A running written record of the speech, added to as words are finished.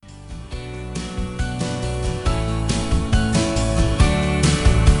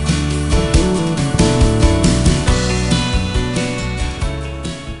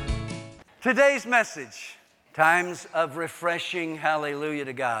Today's message, times of refreshing. Hallelujah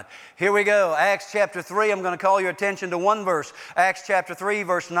to God. Here we go. Acts chapter 3. I'm going to call your attention to one verse. Acts chapter 3,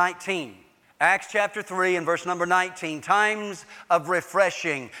 verse 19. Acts chapter 3 and verse number 19. Times of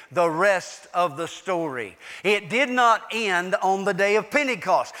refreshing. The rest of the story. It did not end on the day of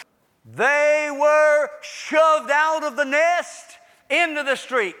Pentecost. They were shoved out of the nest into the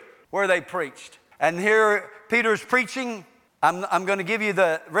street where they preached. And here Peter's preaching. I'm going to give you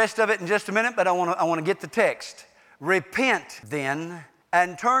the rest of it in just a minute, but I want to get the text. Repent then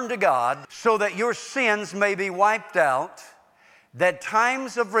and turn to God so that your sins may be wiped out, that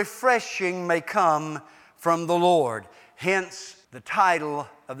times of refreshing may come from the Lord. Hence the title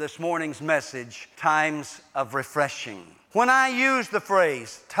of this morning's message, Times of Refreshing. When I use the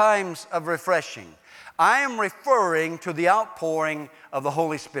phrase, times of refreshing, I am referring to the outpouring of the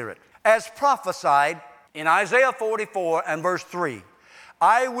Holy Spirit. As prophesied in Isaiah 44 and verse 3,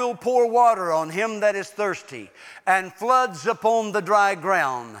 I will pour water on him that is thirsty, and floods upon the dry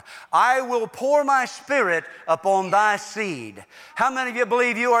ground. I will pour my Spirit upon thy seed. How many of you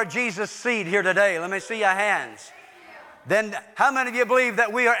believe you are Jesus' seed here today? Let me see your hands. Then how many of you believe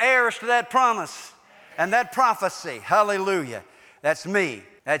that we are heirs to that promise and that prophecy? Hallelujah. That's me.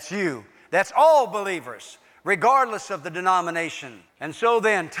 That's you. That's all believers, regardless of the denomination. And so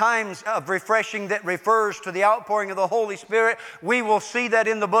then, times of refreshing that refers to the outpouring of the Holy Spirit, we will see that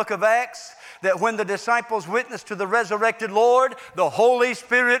in the book of Acts, that when the disciples witnessed to the resurrected Lord, the Holy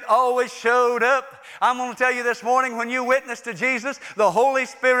Spirit always showed up. I'm going to tell you this morning, when you witness to Jesus, the Holy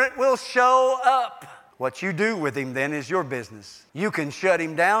Spirit will show up. What you do with him then is your business. You can shut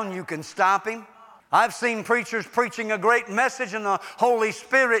him down, you can stop him. I've seen preachers preaching a great message and the Holy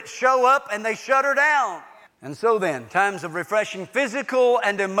Spirit show up and they shut her down. And so then, times of refreshing, physical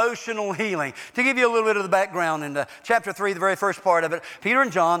and emotional healing. To give you a little bit of the background in chapter 3, the very first part of it, Peter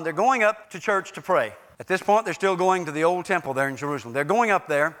and John, they're going up to church to pray. At this point, they're still going to the old temple there in Jerusalem. They're going up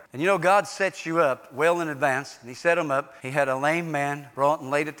there, and you know God sets you up well in advance, and he set them up. He had a lame man brought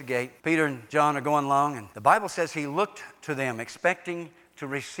and laid at the gate. Peter and John are going along, and the Bible says he looked to them expecting to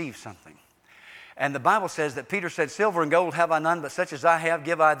receive something. And the Bible says that Peter said, silver and gold have I none, but such as I have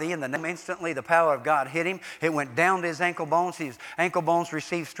give I thee. And then instantly the power of God hit him. It went down to his ankle bones. His ankle bones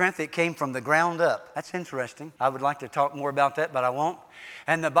received strength. It came from the ground up. That's interesting. I would like to talk more about that, but I won't.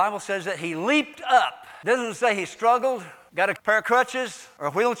 And the Bible says that he leaped up. It doesn't say he struggled, got a pair of crutches or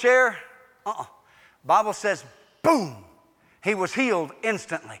a wheelchair. Bible says, boom. He was healed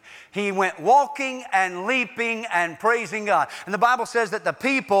instantly. He went walking and leaping and praising God. And the Bible says that the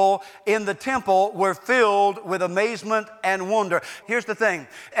people in the temple were filled with amazement and wonder. Here's the thing.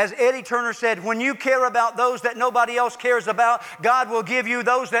 As Eddie Turner said, when you care about those that nobody else cares about, God will give you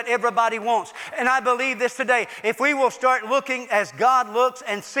those that everybody wants. And I believe this today. If we will start looking as God looks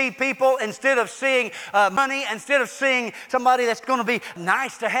and see people instead of seeing money, instead of seeing somebody that's going to be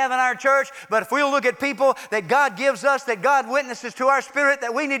nice to have in our church, but if we'll look at people that God gives us, that God witnesses to our spirit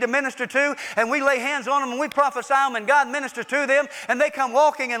that we need to minister to, and we lay hands on them and we prophesy them and God ministers to them and they come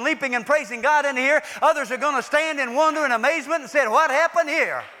walking and leaping and praising God in here, others are going to stand in wonder and amazement and say, what happened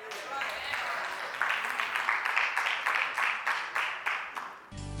here?